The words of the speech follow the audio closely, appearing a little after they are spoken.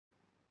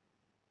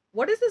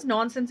What is this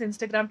nonsense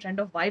Instagram trend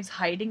of wives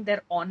hiding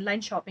their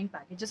online shopping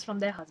packages from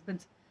their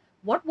husbands?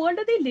 What world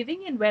are they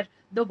living in where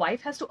the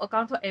wife has to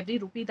account for every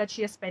rupee that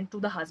she has spent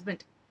to the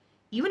husband?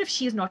 Even if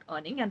she is not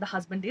earning and the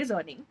husband is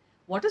earning,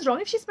 what is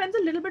wrong if she spends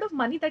a little bit of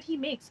money that he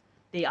makes?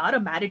 They are a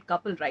married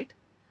couple, right?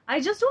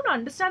 I just don't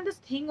understand this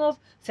thing of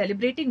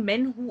celebrating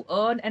men who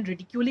earn and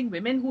ridiculing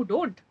women who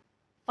don't.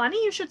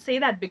 Funny you should say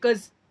that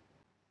because,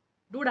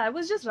 dude, I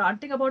was just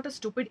ranting about a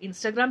stupid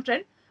Instagram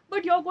trend,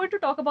 but you're going to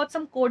talk about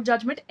some court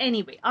judgment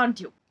anyway, aren't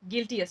you?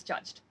 Guilty as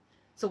charged.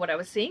 So, what I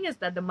was saying is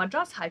that the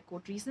Madras High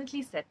Court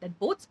recently said that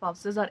both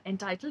spouses are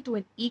entitled to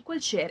an equal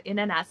share in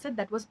an asset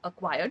that was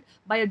acquired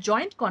by a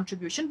joint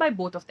contribution by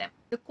both of them.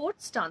 The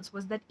court's stance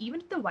was that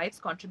even if the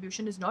wife's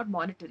contribution is not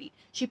monetary,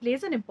 she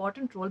plays an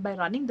important role by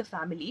running the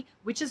family,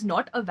 which is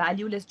not a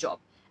valueless job.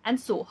 And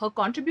so her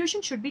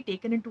contribution should be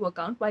taken into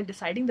account while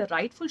deciding the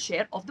rightful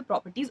share of the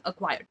properties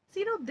acquired.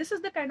 See, this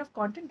is the kind of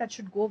content that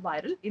should go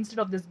viral instead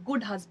of this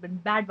good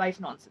husband, bad wife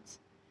nonsense.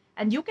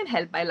 And you can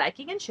help by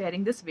liking and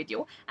sharing this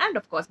video, and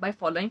of course by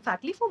following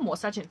Factly for more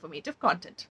such informative content.